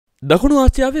දකුණු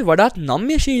ආසියාවේ වඩාත්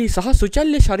නම්‍යශීලී සහ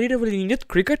සුචල්්‍ය ශරීරවලින් යුත්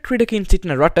ක්‍රිකට් ක්‍රීඩකයින්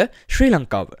සිටින රට ශ්‍රී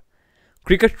ලංකාව.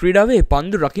 ක්‍රිකට් ක්‍රීඩාවේ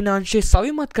පන්දු රකිනාංශයේ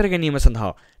සවිමත් කර ගැනීම සඳහා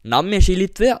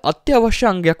නම්‍යශීලීත්වය අත්‍යවශ්‍ය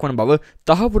අංගයක් වන බව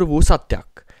තහවුරු වූ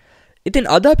සත්‍යයක්. ඉතින්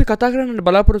අද අපි කතා කරන්න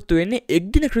බලාපොරොත්තු වෙන්නේ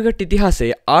එක්දින ක්‍රිකට්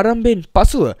ඉතිහාසයේ ආරම්භයෙන්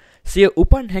පසුව සිය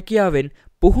උපන් හැකියාවෙන්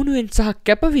පුහුණුවෙන් සහ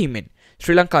කැපවීමෙන්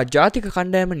ශ්‍රී ලංකා ජාතික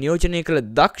කණ්ඩායම නියෝජනය කළ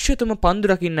දක්ෂතම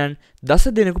පන්දු රකින්නන්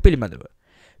 10 දෙනෙකු පිළිබඳව.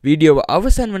 වීඩියෝව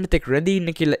අවසන් වන තෙක් රැඳී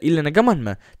ඉන්න කියලා ඉල්ලන ගමන්ම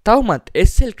තවමත්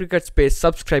SL Cricket Space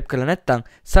subscribe කරලා නැත්නම්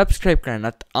subscribe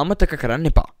කරන්නත් අමතක කරන්න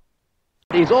එපා.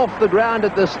 He's off the ground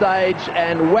at this stage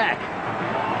and whack.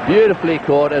 Beautifully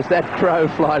caught as that crow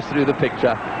flies through the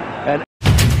picture. And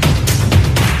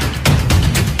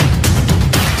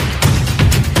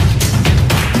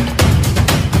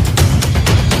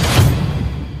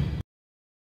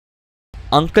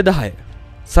අංක 10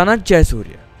 සනත්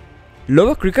ජයසූරිය ලොව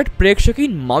ක්‍රිකට්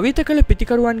ප්‍රේක්ෂකයින් මවිත කළ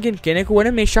පිතිකරුවන්ගෙන් කෙනෙකු වන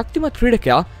මේ ශක්තිමත්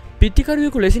ක්‍රීඩකයා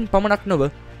පිතිකරුවෙකු ලෙසින් පමණක් නොව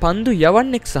පන්දු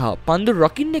යවන්නෙක් සහ පන්දු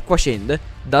රකින්නෙක් වශයෙන්ද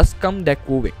දස්කම්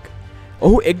දැක්වූවෙක්.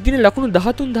 ඔහු එක්දින ලකුණු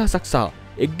 13,000ක් සහ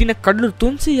එක්දින කඩලු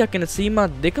 300ක් එන සීමා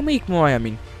දෙකම ඉක්මවා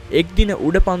යමින් එක්දින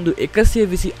උඩ පන්දු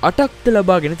 128ක්ද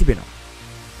ලබාගෙන තිබෙනවා.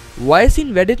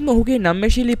 වයසින් වැඩිත්ම ඔහුගේ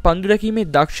නම්‍යශීලී පන්දු රැකීමේ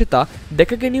දක්ෂතා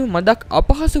දැක ගැනීම මදක්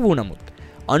අපහසු වූ නමුත්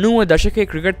 90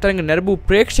 දශකයේ ක්‍රිකට් තරඟ නැරඹූ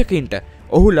ප්‍රේක්ෂකයින්ට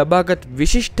ඔහු ලබාගත්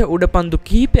විශිෂ්ට උඩපන්දු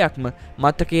කිහිපයක්ම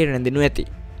මතකයේ රැඳෙනු ඇති.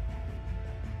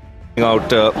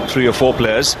 Out 3 or 4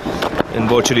 players in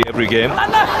virtually every game.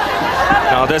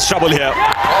 Now there's trouble here.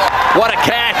 what a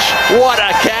catch! What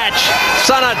a catch!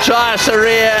 Sanat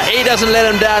Jayasuriya, he doesn't let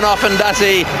him down often, does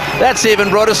he? That's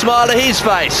even brought a smile to his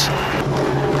face.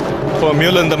 For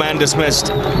Mullen, the man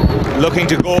dismissed. Looking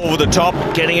to go over the top,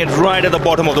 getting it right at the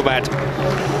bottom of the bat.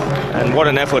 And what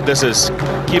an effort this is.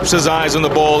 Keeps his eyes on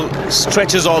the ball,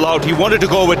 stretches all out. He wanted to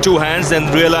go with two hands, then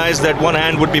realized that one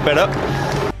hand would be better.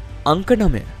 අංක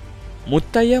 9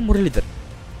 මුත්තයියා මුරලිදරන්.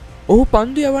 ඔහු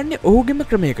පන්දු යවන්නේ ඔහුගේම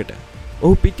ක්‍රමයකට.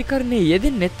 ඔහු පිටිකරණයේ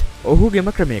යෙදෙන්නෙත් ඔහුගේම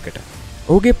ක්‍රමයකට.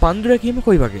 ඔහුගේ පන්දු රැකීම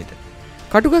කොයි වගේද?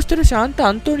 කටුගස්තර ශාන්ත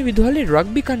අන්තෝනි විදුහලේ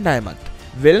රග්බි කණ්ඩායමත්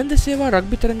වෙළඳ සේවා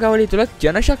රග්බි තරඟාවලිය තුලත්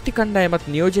ජනශක්ති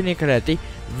කණ්ඩායමත් නියෝජනය කර ඇති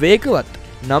වේගවත්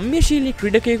නම්‍යශීලී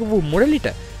ක්‍රීඩකයෙකු වූ මුරලිට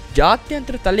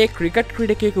ජාත්‍යන්තර තලයේ ක්‍රිකට්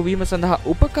ක්‍රීඩකයෙකු වීම සඳහා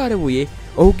උපකාර වූයේ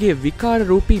ඔහුගේ විකාර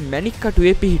රූපී මැණික්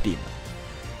කටුවේ පිහිටීම.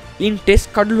 ඉන් ටෙස්ට්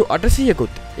කඩලු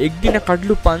 800කුත් එක්දින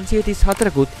කඩලු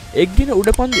 534කුත් එක්දින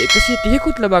උඩපන්දු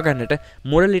 130කුත් ලබා ගන්නට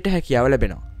මුරලිට හැකියාව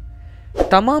ලැබෙනවා.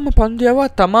 තමාම පන්දු යවා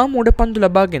තමාම උඩපන්දු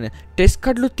ලබාගෙන ටෙස්ට්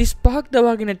කඩලු 35ක්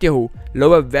දවාගෙන ඇති ඔහු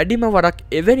ලොව වැඩිම වරක්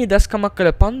එවැනි දස්කමක්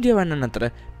කළ පන්දු යවන්නන් අතර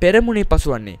පෙරමුණේ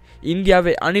පසුවන්නේ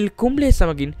ඉන්දියාවේ අනිල් කුම්බ්ලේ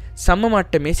සමගින් සම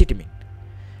මට්ටමේ සිටිමින්.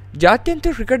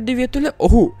 ජාත්‍යන්තර ක්‍රිකට් දිවිය තුළ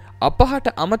ඔහු අපහට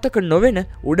අමතක නොවන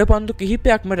උඩපන්දු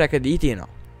කිහිපයක්ම රැකදී තියෙනවා.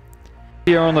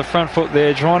 Here on the front foot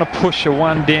there, trying to push a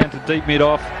one down to deep mid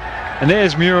off. And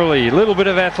there's Murali, a little bit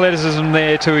of athleticism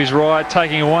there to his right,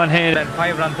 taking a one hand. And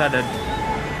 5 runs added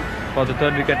for the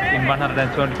third wicket in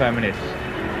 175 minutes.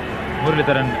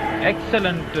 Muralidaran,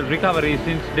 excellent recovery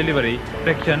since delivery,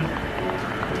 protection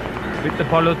with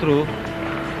the follow through,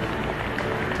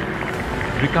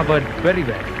 recovered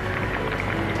very well.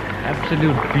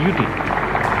 Absolute beauty.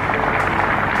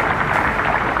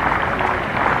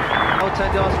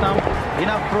 Outside the stump,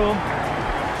 enough room.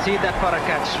 See that for a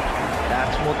catch.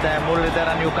 That's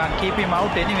Muralidaran. You can't keep him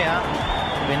out anywhere.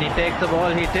 When he takes the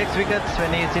ball, he takes wickets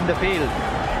when he's in the field.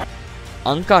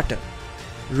 අංක 8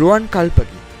 ruwan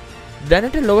kalpage.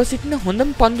 දැනට ලොව සිටින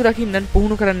හොඳම පන්දු රකින්නන්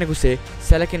පුහුණු කරන්නෙකුසේ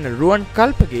සැලකෙන ruwan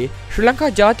kalpage ශ්‍රී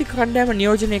ලංකා ජාතික කණ්ඩායම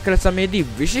නියෝජනය කළ සමයේදී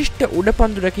විශිෂ්ට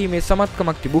උඩපන්දු රැකීමේ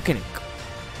සමත්කමක් තිබූ කෙනෙක්.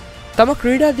 තම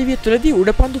ක්‍රීඩා දිවිය තුළදී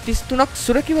උඩපන්දු 33ක්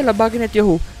සුරකිව ලබාගෙන ඇති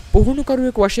ඔහු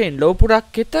පුහුණුකරුවෙකු වශයෙන් ලොව පුරා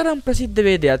කෙතරම් ප්‍රසිද්ධ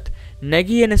වේදයත්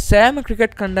නැගී එන සෑම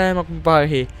ක්‍රිකට් කණ්ඩායමක්ම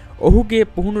පාහේ ඔහුගේ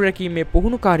පුහුණු රැකීමේ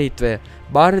පුහුණුකාරීත්වය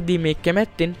බාර දීමේ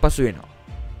කැමැත්තෙන් පසු වෙනවා.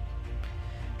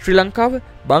 ශ්‍රී ලංකාව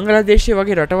බංගලාදේශය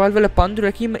වගේ රටවල් වල පන්දු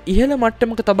රැකීම ඉහළ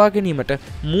මට්ටමක තබා ගැනීමට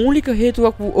මූලික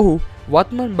හේතුවක් වූ ඔහු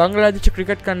වත්මන් බංගලාදේශ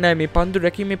ක්‍රිකට් කණ්ඩායමේ පන්දු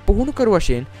රැකීමේ පුහුණුකරු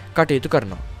වශයෙන් කටයුතු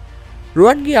කරනවා.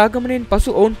 රුවන්ගේ ආගමනයෙන්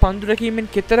පසු ඔවුන් පන්දු රැකීමෙන්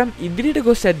කෙතරම් ඉදිරියට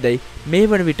ගොස් ඇද්දයි මේ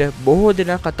වන විට බොහෝ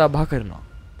දෙනා කතා බහ කරනවා.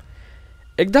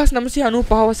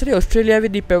 1995 වසරේ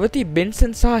ඔස්ට්‍රේලියාවේදී පැවති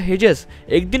බෙන්සන් සහ හෙජස්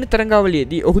එක්දින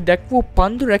තරඟාවලියේදී ඔහු දැක් වූ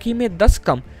පන්දු රැකීමේ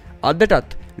දස්කම්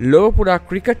අදටත් ලොව පුරා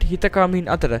ක්‍රිකට්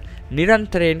හිතකාමීන් අතර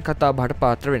නිරන්තරයෙන් කතා බහට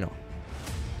පාත්‍ර වෙනවා.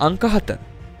 අංක 7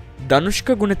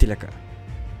 danushka gunathilaka.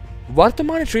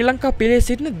 වර්තමාන ශ්‍රී ලංකා පිලේ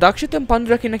සිටින දක්ෂතම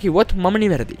පන්දු රකින්න කිව්වොත් මම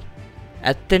නිවැරදි.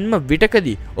 ඇත්තෙන්ම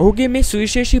විටකදී ඔහුගේ මේ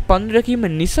සුවිශේෂී පන්දු රැකීම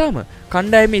නිසාම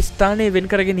කණ්ඩායමේ ස්ථානය වෙන්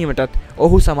කර ගැනීමටත්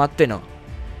ඔහු සමත් වෙනවා.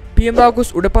 පියඹාගොස්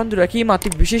උඩපන්දු රැකීම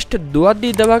අති විශිෂ්ට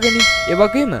දුවද්දී දවා ගැනීම, ඒ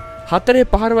වගේම 4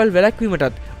 පහරවල්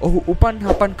වැළැක්වීමටත් ඔහු උපන්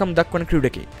හපන්කම් දක්වන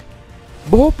ක්‍රීඩකයෙක්.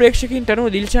 බොහෝ ප්‍රේක්ෂකයින්ට අනුව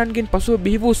දිල්ෂාන්ගෙන් පසුව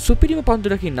බිහි වූ සුපිරිම පන්දු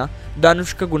රකින්න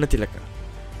danushka gunathilaka.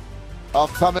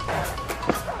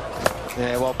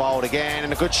 Yeah, well bowled again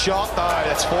and a good shot though.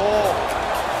 That's 4.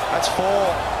 That's 4.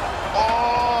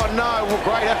 Oh no, well,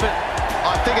 great effort.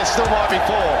 I think it still might be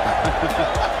 4.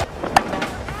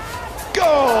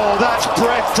 Oh, that's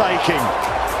breathtaking.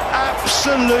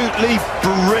 Absolutely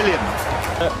brilliant.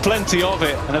 Plenty of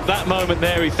it, and at that moment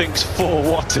there he thinks 4,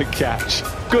 what a catch.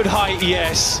 Good height,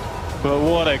 yes, but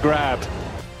what a grab.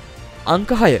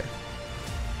 අංක 6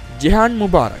 ජෙහාන්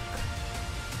මුබාරක්.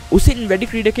 උසින්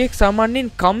වැඩි ක්‍රීඩකයෙක් සාමාන්‍යයෙන්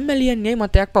කම්මැලියන්නේ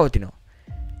මතයක් පවතිනවා.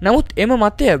 නමුත් එම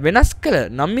මතය වෙනස් කළ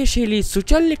නම්‍යශීලී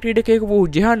සුචල්්‍ය ක්‍රීඩකයෙකු වූ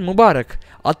ජෙහාන් මුබාරක්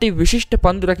අති විශිෂ්ට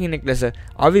පන්දු රකින්නෙක් ලෙස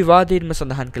අවිවාදයෙන්ම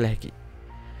සඳහන් කළ හැකියි.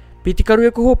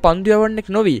 පිතිකරුවෙකු හෝ පන්දු යවන්නෙක්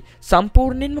නොවි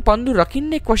සම්පූර්ණයෙන්ම පන්දු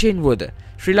රකින්නෙක් වශයෙන් වුවද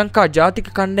ශ්‍රී ලංකා ජාතික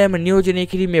කණ්ඩායම නියෝජනය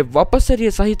කිරීමේ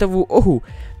වපසරිය සහිත වූ ඔහු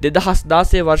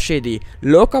 2016 වර්ෂයේදී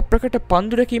ලෝක ප්‍රකට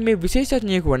පන්දු රැකීමේ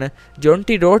විශේෂඥයෙකු වන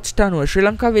ජොන්ටි රෝඩ්ස්ට අනුව ශ්‍රී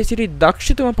ලංකාවේ සිටි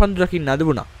දක්ෂතම පන්දු රකින්න අද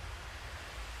වුණා.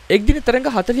 එක්දින තරඟ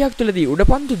 40ක් තුළදී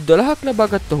උඩපන්දු 12ක්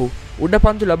ලබාගත් ඔහු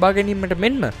උඩපන්දු ලබා ගැනීමට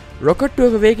මෙන්ම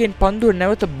රොකට්ටුවක වේගයෙන් පන්දුව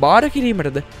නැවත බාර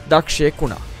කිරීමටද දක්ෂයෙක්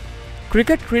වුණා.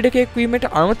 ක්‍රිකට් ක්‍රීඩකයෙක් වීමට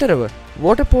අමතරව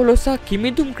වෝටර් පෝලෝ සහ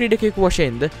කිමිදුම් ක්‍රීඩකයෙකු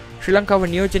වශයෙන්ද ශ්‍රී ලංකාව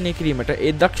නියෝජනය කිරීමට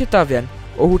ඒ දක්ෂතාවයන්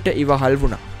ඔහුට ඉවහල්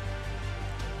වුණා.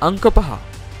 අංක 5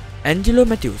 angelo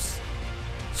mathews.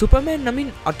 සුපර්මෑන් නමින්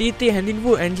අතීතයේ හැඳින්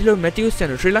වූ angelo mathews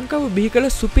යනු ශ්‍රී ලංකාව බිහි කළ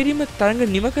සුපිරිම තරඟ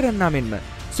නිම කරන්නා මෙන්ම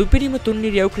සුපිරිම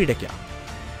තුන්නිරියව් ක්‍රීඩකයා.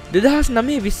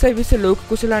 2009-20 ලෝක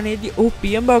කුසලානයේදී ඔහු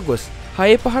පියඹා ගොස්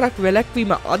 6-5ක්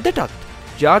වැළැක්වීම අදටත්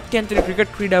ජාත්‍යන්තර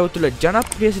ක්‍රිකට් ක්‍රීඩාව තුළ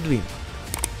ජනප්‍රිය සිදුවීම.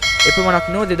 එපමණක්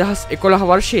නොව 2011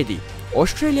 වර්ෂයේදී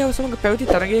ඕස්ට්‍රේලියාව සමග පැවති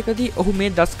තරගයකදී ඔහු මේ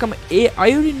දස්කම ඒ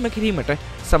අයුරින්ම කිරීමට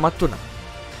සමත් වුණා.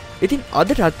 ඉතින්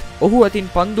අදටත් ඔහු අතින්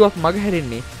පන්දුවක්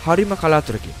මගහැරෙන්නේ හරිම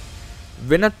කලාතුරකින්.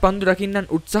 වෙනත් පන්දු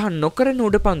රකින්නන් උත්සාහ නොකරන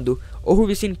උඩපන්දු ඔහු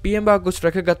විසින් පියඹා ගොස්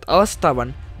රැකගත්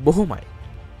අවස්ථාවන් බොහොමයි.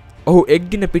 ඔහු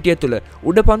එක්දින පිටිය තුළ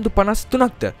උඩපන්දු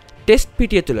 53ක්ද ටෙස්ට්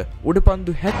පිටිය තුළ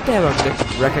උඩපන්දු 70ක්ද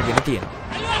රැකගෙන තියෙනවා.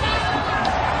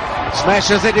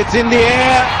 Smashes it, it's in the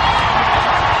air.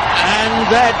 And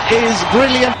that is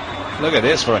brilliant. Look at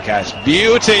this for a catch.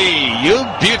 Beauty, you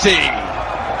beauty.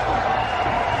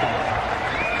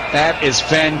 That is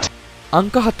fantastic.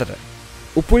 අංක 4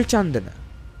 උපුල් චන්දන.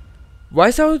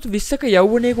 වයස අවුරුදු 20ක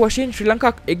යෞවනයෙකු වශයෙන් ශ්‍රී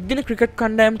ලංකා එක්දින ක්‍රිකට්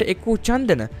කණ්ඩායමට එක් වූ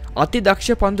චන්දන අති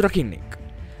දක්ෂ පන්දු රකින්නෙක්.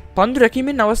 පන්දු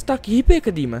රැකීමෙන් අවස්ථා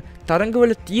කිහිපයකදීම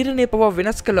තරඟවල තීරණය පවා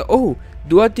වෙනස් කළ ඔහු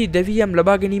දුවද්දී දෙවියම්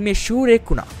ලබා ගැනීමේ ශූරයෙක්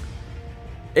වුණා.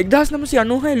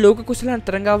 1996 ලෝක කුසලාන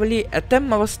තරඟාවලියේ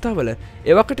ඇතැම් අවස්ථාවල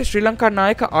එවකට ශ්‍රී ලංකා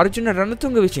නායක අර්ජුන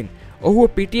රණතුංග විසින් ඔහුව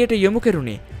පිටියට යොමු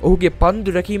කෙරුණේ ඔහුගේ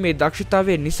පන්දු රැකීමේ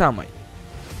දක්ෂතාවය නිසාමයි.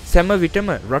 සෑම විටම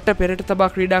රට පෙරට තබා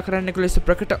ක්‍රීඩා කරන්නෙකු ලෙස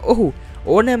ප්‍රකට ඔහු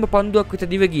ඕනෑම පන්දුවක් වෙත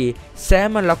දිව ගියේ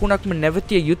සෑම ලකුණක්ම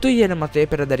නැවතිය යුතුය යන මතය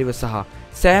පෙරදරිව සහ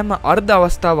සෑම අර්ධ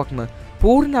අවස්ථාවක්ම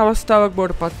පූර්ණ අවස්ථාවක්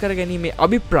බවට පත් කර ගැනීමේ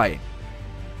අභිප්‍රායයෙන්.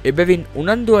 එබැවින්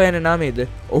උනන්දුව යන නාමයද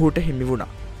ඔහුට හිමි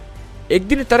වුණා.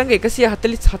 එක්දින තරඟ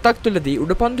 147ක් තුළදී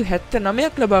උඩපන්දු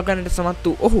 79ක් ලබා ගන්නට සමත්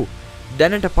වූ ඔහු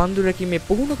දැනට පන්දු රැකීමේ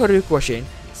පුහුණුකරුවෙකු වශයෙන්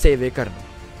සේවය කරනවා.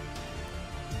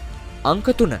 අංක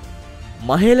 3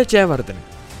 mahela jayawardena.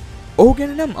 ඔහු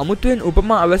ගැන නම් අමුතුවෙන්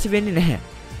උපමා අවශ්‍ය වෙන්නේ නැහැ.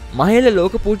 mahela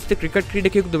ලෝක පූජිත ක්‍රිකට්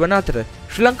ක්‍රීඩකයෙකු වන අතර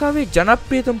ශ්‍රී ලංකාවේ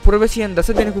ජනප්‍රියතම පුරවැසියන්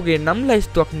 10 දෙනෙකුගේ නම්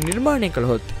ලයිස්තුවක් නිර්මාණය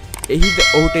කළහොත් එහිද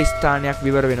ඔහුට ස්ථානයක්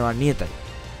විවර වෙනවා නියතයි.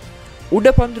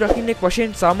 උඩපන්දු රකින්නෙක්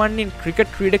වශයෙන් සාමාන්‍යයෙන්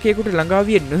ක්‍රිකට් ක්‍රීඩකයෙකුට ළඟා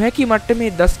විය නොහැකි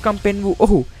මට්ටමේ දස්කම් පෙන් වූ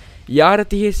ඔහු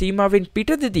යාරතිහේ සීමාවෙන්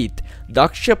පිටදදීත්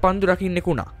දක්ෂ පන්දු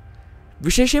රකින්නෙකු වුණා.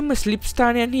 විශේෂයෙන්ම ස්ලිප්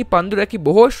ස්ථානයන්හි පන්දු රැකි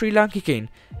බොහෝ ශ්‍රී ලාංකිකයින්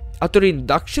අතුරින්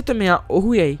දක්ෂතමයා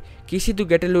ඔහු යයි කිසිදු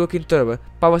ගැටලුවකින් තොරව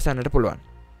පවසන්නට පුළුවන්.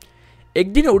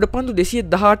 එක්දින උඩපන්දු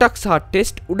 218ක් සහ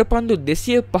ටෙස්ට් උඩපන්දු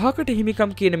 205කට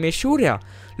හිමිකම් කියන මේ ශූරයා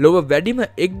ලොව වැඩිම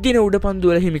එක්දින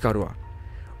උඩපන්දු වල හිමිකරුවා.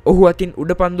 ඔහු අතින්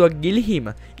උඩපන්දුවක් ගිලිහීම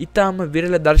ඉතාම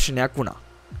විරල දර්ශනයක් වුණා.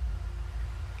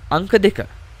 අංක 2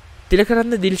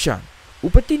 තිලකරත්න දිල්ෂාන්.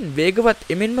 උපතින් වේගවත්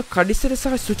එමෙන්ම කඩිසර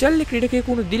සහ සුචල්්‍ය ක්‍රීඩකයෙකු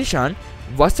වුණු දිල්ෂාන්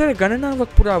වසර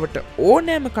ගණනාවක් පුරාවට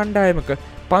ඕනෑම කණ්ඩායමක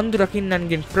පන්දු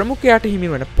රකින්නන්ගෙන් ප්‍රමුඛයාට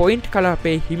හිමිවන පොයින්ට්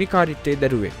කලාපයේ හිමිකාරීත්වයේ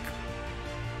දරුවෙක්.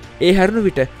 ඒ හැරුණු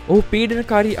විට ඔහු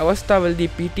පීඩනකාරී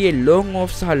අවස්ථාවලදී PTA ලොං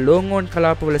ඔෆ් සහ ලොං ඔන්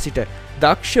කලාපවල සිට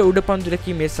දක්ෂ උඩපන්දු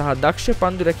රැකීමේ සහ දක්ෂ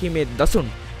පන්දු රැකීමේ දසුන්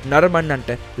නරඹන්නන්ට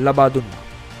ලබා දුන්නා.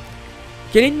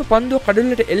 කෙලින්ම පන්දුව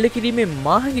කඩුල්ලට එල්ල කිරීමේ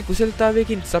මාහගේ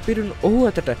කුසලතාවයකින් සපිරුණු ඔහු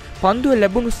අතට පන්දුව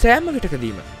ලැබුණු සෑම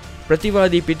විටකදීම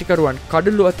ප්‍රතිවාදී පිටිකරුවන්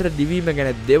කඩුල්ල අතර දිවීම ගැන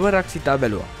දෙවරක් සිතා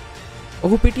බැලුවා.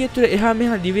 ඔහු පිටිය තුළ එහා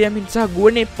මෙහා දිව යමින් සහ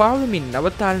ගුවනේ පාවමින්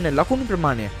නවතාලන ලකුණු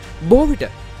ප්‍රමාණය බොහෝ විට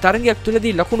තරගයක්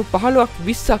තුළදී ලකුණු 15ක්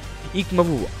 20ක් ඉක්ම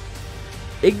වූවා.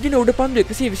 එක් දින උඩ පන්දු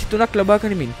 123ක් ලබා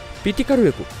ගනිමින්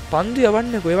පිටිකරුවෙකු පන්දු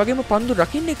යවන්නෙකු ඒ වගේම පන්දු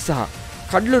රකින්නෙක් සහ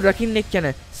කඩළු රකින්නෙක් යන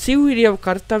සිව්විරියව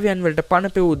කර්තව්‍යයන් වලට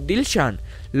පණ පෙවූ දිල්ෂාන්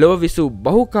ලොව විසූ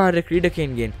බහුකාර්ය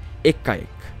ක්‍රීඩකයන්ගෙන් එක්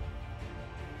අයෙක්.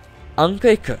 අංක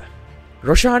 1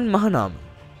 රොෂාන් මහනාම.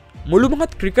 මුළු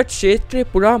මහත් ක්‍රිකට්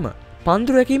ක්ෂේත්‍රයේ පුරාම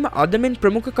පන්දු රැකීම අදමෙන්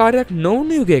ප්‍රමුඛ කාර්යයක්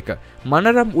නොවුණු යුගයක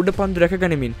මනරම් උඩ පන්දු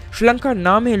රැකගනිමින් ශ්‍රී ලංකා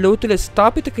නාමයේ ලොව තුල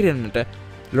ස්ථාපිත කරන්නට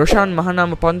රොෂාන්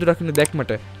මහනාම පන්දු රකින්න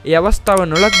දැක්මට ඒ අවස්ථාව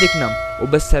නොලද්දෙක් නම්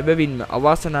ඔබ සැබවින්ම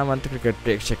අවාසනාවන්ත ක්‍රිකට්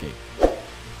ප්‍රේක්ෂකයෙක්.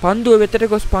 පන්දුව වෙතට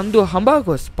ගොස් පන්දුව හඹා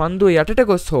ගොස් පන්දුව යටට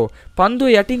ගොස් හෝ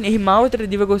පන්දුව යටින් එහි මාවතට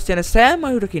දිව ගොස් යන සෑම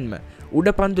අයුරකින්ම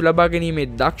උඩ පන්දු ලබා ගැනීමේ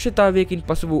දක්ෂතාවයකින්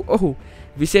පසු වූ ඔහු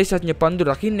විශේෂඥ පන්දු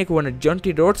රකින්නෙකු වන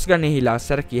ජොන්ටි රෝඩ්ස් ගණයෙහිලා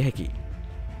සැරකිය හැකියි.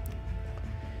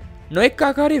 නොඑක්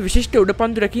ආකාරයේ විශිෂ්ට උඩ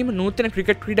පන්දු රැකීම නූතන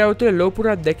ක්‍රිකට් ක්‍රීඩාව තුළ ලොව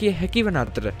පුරා දැකිය හැකි වන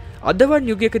අතර අදවන්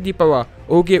යුගයකදී පවා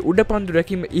ඔහුගේ උඩ පන්දු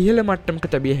රැකීම ඉහළ මට්ටමක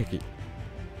තැබිය හැකියි.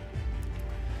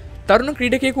 තරුණ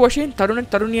ක්‍රීඩකයෙකු වශයෙන් තරුණ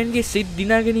තරුණියන්ගේ සිත්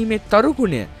දිනා ගැනීමේ තරු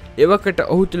ගුණය එවකට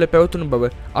ඔහු තුළ පැවතුණු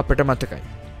බව අපට මතකයි.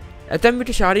 ඇතැම්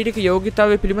විට ශාරීරික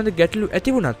යෝග්‍යතාවය පිළිබඳ ගැටලු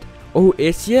ඇති වුණත් ඔහු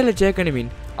ඒ සියල්ල ජය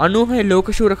ගනිමින් 96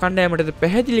 ලෝකශූර කණ්ඩායමටද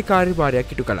පැහැදිලි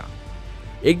කාර්යභාරයක් ඉටු කළා.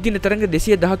 එක් දින තරඟ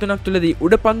 213ක් තුළදී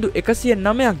උඩ පන්දු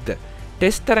 109ක්ද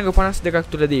ටෙස්ට් තරඟ 52ක්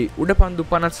තුළදී උඩ පන්දු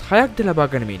 56ක්ද ලබා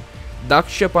ගනිමින්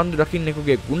දක්ෂ පන්දු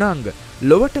රකින්නෙකුගේ ගුණාංග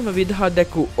ලොවටම විදහා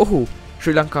දැක්වූ ඔහු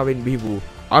ශ්‍රී ලංකාවෙන් බිහි වූ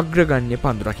අග්‍රගණ්‍ය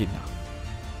පන්දු රකින්නා.